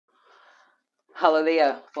Hello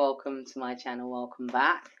Leo, welcome to my channel, welcome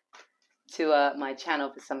back to my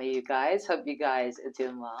channel for some of you guys. Hope you guys are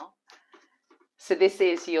doing well. So this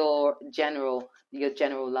is your general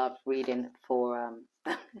love reading for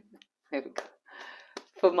here we go.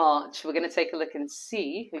 For March. We're going to take a look and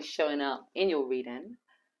see who's showing up in your reading,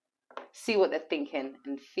 see what they're thinking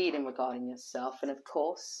and feeling regarding yourself, and of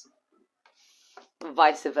course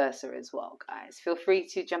vice versa as well, guys. Feel free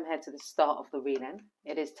to jump ahead to the start of the reading.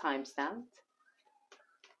 It is time stamped.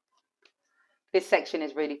 This section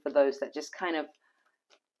is really for those that just kind of,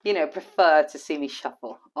 prefer to see me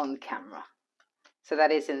shuffle on camera. So that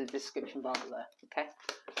is in the description bar below, okay?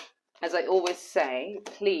 As I always say,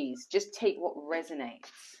 please just take what resonates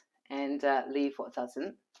and leave what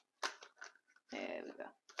doesn't. There we go.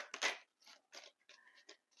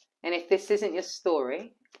 And if this isn't your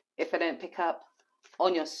story, if I don't pick up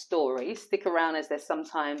on your story, stick around, as there's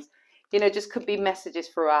sometimes, just could be messages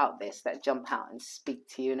throughout this that jump out and speak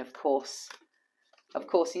to you. And of course,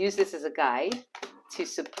 use this as a guide to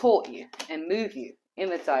support you and move you in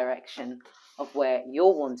the direction of where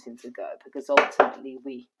you're wanting to go, because ultimately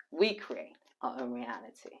we create our own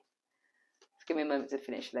reality. Just give me a moment to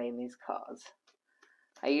finish laying these cards.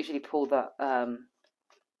 I usually pull that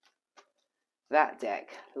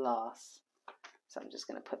deck last, so I'm just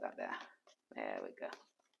going to put that there. There we go.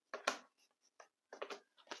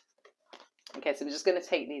 Okay, so we're just going to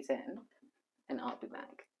take these in, and I'll be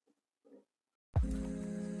back.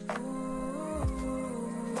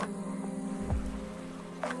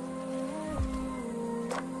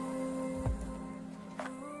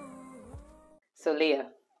 So Leo,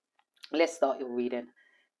 let's start your reading.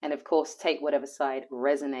 And of course, take whatever side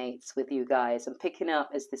resonates with you guys. I'm picking up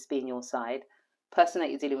as this being your side, person that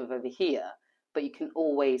you're dealing with over here, but you can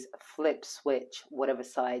always flip switch whatever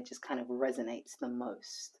side just kind of resonates the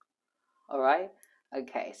most. All right?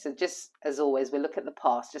 Okay, so just as always, we look at the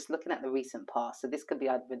past, just looking at the recent past. So this could be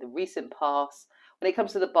either the recent past, when it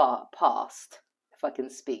comes to the past, if I can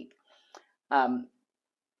speak.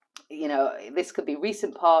 This could be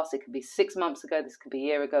recent past, it could be 6 months ago, this could be a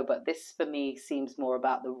year ago, but this for me seems more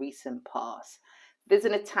about the recent past. There's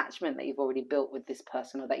an attachment that you've already built with this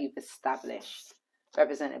person, or that you've established,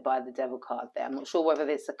 represented by the Devil card there. I'm not sure whether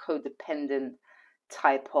it's a codependent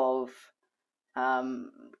type of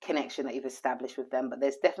connection that you've established with them, but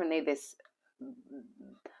there's definitely this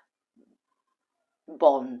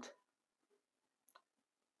bond.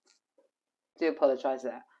 Do apologize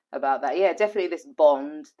about that. Yeah, definitely this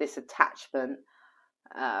bond, this attachment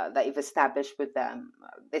that you've established with them.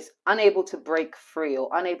 This unable to break free, or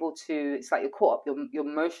unable to, it's like you're caught up, your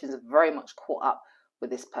emotions are very much caught up with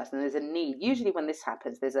this person. There's a need. Usually when this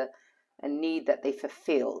happens, there's a need that they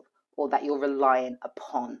fulfill, or that you're relying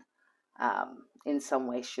upon in some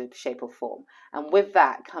way, shape or form. And with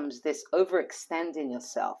that comes this overextending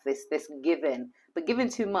yourself, this giving, but giving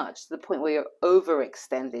too much to the point where you're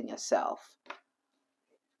overextending yourself.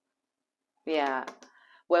 Yeah,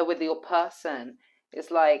 where with your person, it's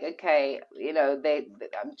like, okay,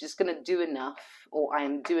 I'm just going to do enough, or I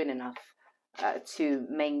am doing enough to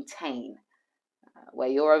maintain. Where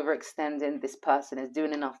you're overextending, this person is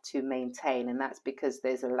doing enough to maintain, and that's because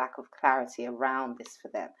there's a lack of clarity around this for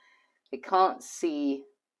them. They can't see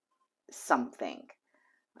something.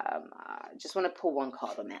 I just want to pull one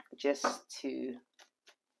card on that, because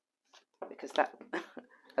that,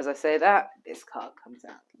 as I say that, this card comes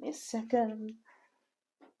out. Give me a second.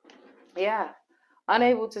 Yeah,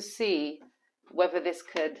 unable to see whether this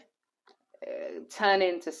could turn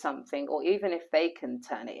into something, or even if they can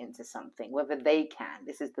turn it into something, whether they can.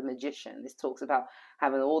 This is the Magician. This talks about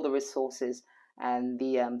having all the resources and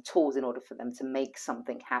the tools in order for them to make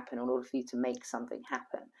something happen, in order for you to make something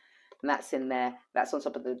happen. And that's in there, that's on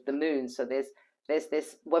top of the moon. So there's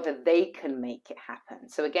this, whether they can make it happen.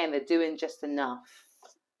 So again, they're doing just enough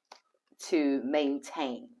to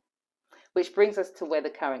maintain, which brings us to where the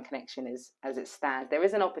current connection is as it stands. There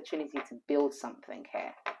is an opportunity to build something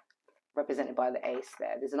here, represented by the ace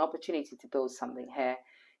there. There's an opportunity to build something here.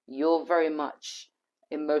 You're very much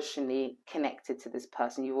emotionally connected to this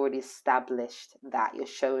person. You've already established that. You're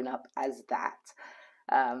showing up as that.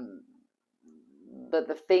 But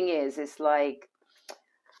the thing is, it's like,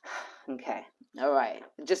 okay, all right,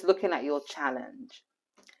 just looking at your challenge,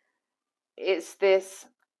 it's this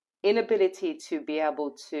inability to be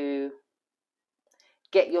able to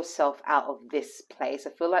get yourself out of this place. I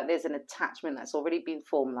feel like there's an attachment that's already been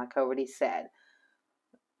formed, like I already said,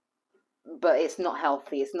 but it's not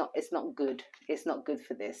healthy. It's not good. It's not good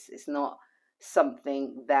for this. It's not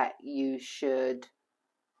something that you should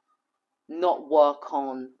not work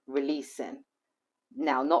on releasing.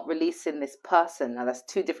 Now, not releasing this person. Now, that's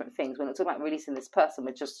two different things. We're not talking about releasing this person.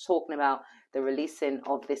 We're just talking about the releasing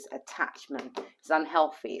of this attachment. It's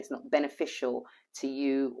unhealthy. It's not beneficial to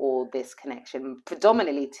you or this connection,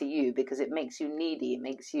 predominantly to you, because it makes you needy. It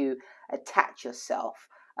makes you attach yourself,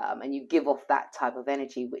 and you give off that type of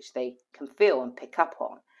energy, which they can feel and pick up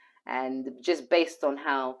on. And just based on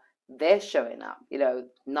how they're showing up, you know,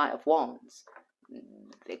 Knight of Wands,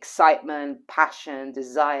 excitement, passion,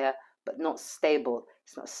 desire, but not stable.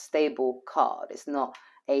 It's not a stable card. It's not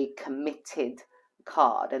a committed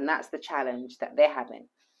card. And that's the challenge that they're having.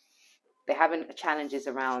 They're having challenges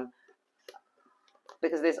around,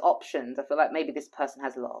 because there's options. I feel like maybe this person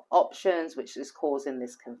has a lot of options, which is causing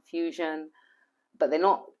this confusion, but they're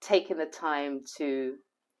not taking the time to,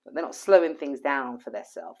 they're not slowing things down for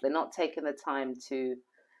themselves. They're not taking the time to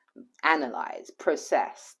analyze,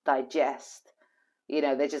 process, digest. You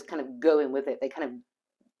know, they're just kind of going with it. They kind of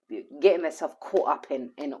getting themselves caught up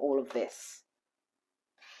in all of this.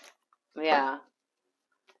 Yeah.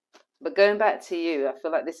 But going back to you, I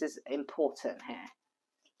feel like this is important here,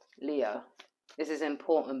 Leo. This is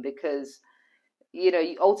important because, you know,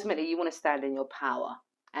 ultimately you want to stand in your power,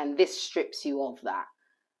 and this strips you of that.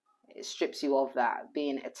 It strips you of that,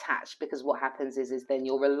 being attached, because what happens is then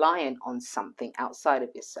you're reliant on something outside of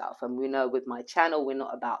yourself. And we know with my channel, we're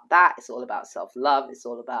not about that. It's all about self-love. It's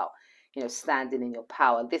all about, you know, standing in your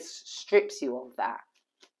power. This strips you of that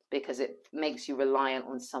because it makes you reliant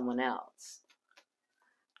on someone else,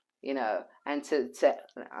 you know. And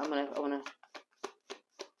I want to,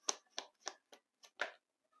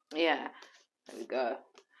 yeah, there we go.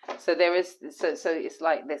 So there is, so it's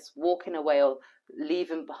like this walking away or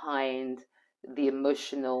leaving behind the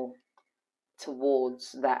emotional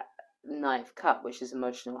towards that ninth cup, which is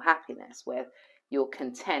emotional happiness, where you're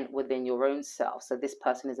content within your own self. So this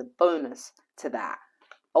person is a bonus to that.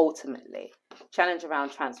 Ultimately, challenge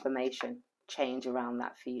around transformation, change around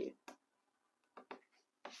that for you.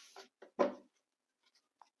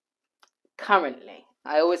 Currently,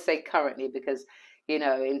 I always say currently because, you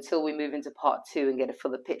know, until we move into part 2 and get a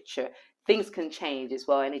fuller picture, things can change as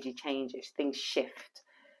well. Energy changes, things shift.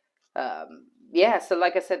 Yeah, so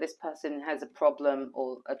like I said, this person has a problem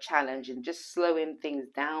or a challenge in just slowing things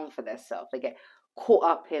down for themselves. They get caught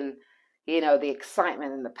up in, you know, the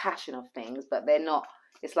excitement and the passion of things, but they're not,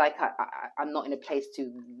 it's like I'm not in a place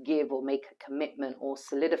to give or make a commitment or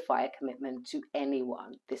solidify a commitment to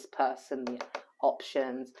anyone, this person, the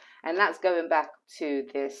options. And that's going back to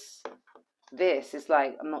this is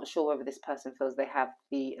like, I'm not sure whether this person feels they have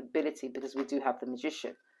the ability, because we do have the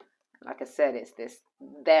Magician. Like I said, it's this,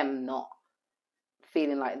 them not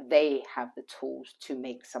feeling like they have the tools to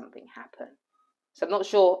make something happen. So I'm not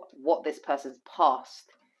sure what this person's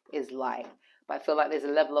past is like, but I feel like there's a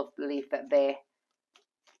level of belief that they're,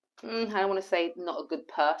 I don't want to say not a good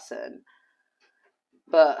person,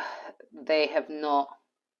 but they have not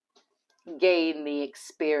gained the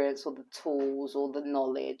experience or the tools or the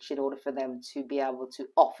knowledge in order for them to be able to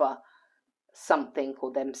offer something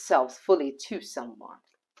or themselves fully to someone.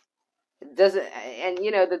 It doesn't, and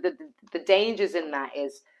you know, the dangers in that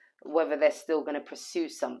is whether they're still going to pursue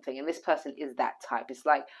something, and this person is that type. It's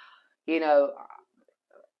like, you know,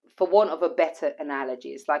 for want of a better analogy,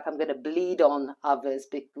 it's like I'm going to bleed on others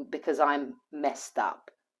because I'm messed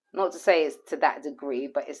up. Not to say it's to that degree,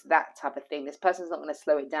 but it's that type of thing. This person's not going to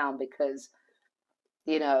slow it down because,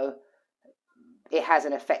 you know, it has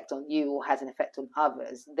an effect on you or has an effect on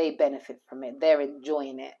others. They benefit from it. They're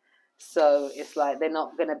enjoying it. So it's like they're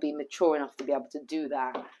not going to be mature enough to be able to do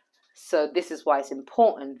that. So this is why it's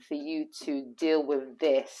important for you to deal with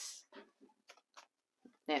this.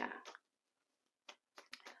 Yeah.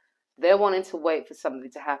 They're wanting to wait for something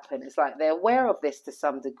to happen. It's like they're aware of this to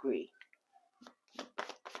some degree.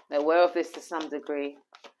 They're aware of this to some degree.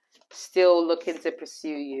 Still looking to pursue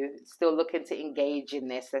you. Still looking to engage in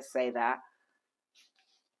this. Let's say that.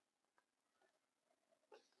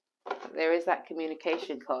 There is that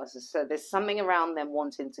communication cost. So there's something around them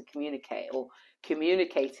wanting to communicate or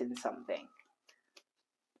communicating something.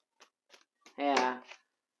 Yeah.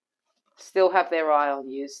 Still have their eye on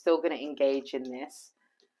you. Still going to engage in this.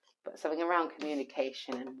 But something around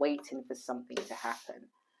communication and waiting for something to happen.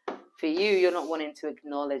 For you, you're not wanting to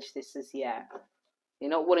acknowledge this as yet. You're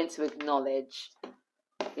not wanting to acknowledge,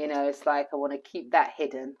 you know, it's like I want to keep that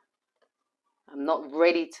hidden. I'm not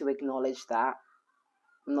ready to acknowledge that.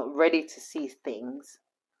 I'm not ready to see things.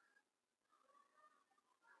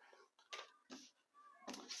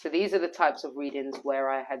 So these are the types of readings where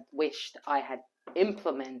I had wished I had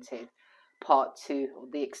implemented part 2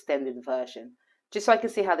 of the extended version, just so I can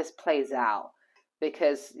see how this plays out.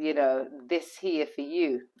 Because, you know, this here for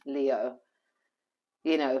you, Leo,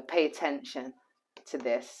 you know, pay attention to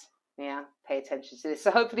this. Yeah, pay attention to this.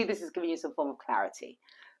 So hopefully this is giving you some form of clarity.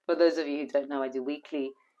 For those of you who don't know, I do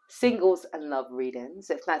weekly singles and love readings.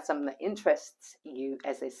 If that's something that interests you,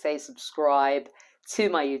 as they say, subscribe to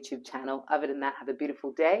my YouTube channel. Other than that, have a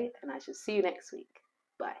beautiful day, and I shall see you next week.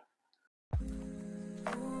 Bye.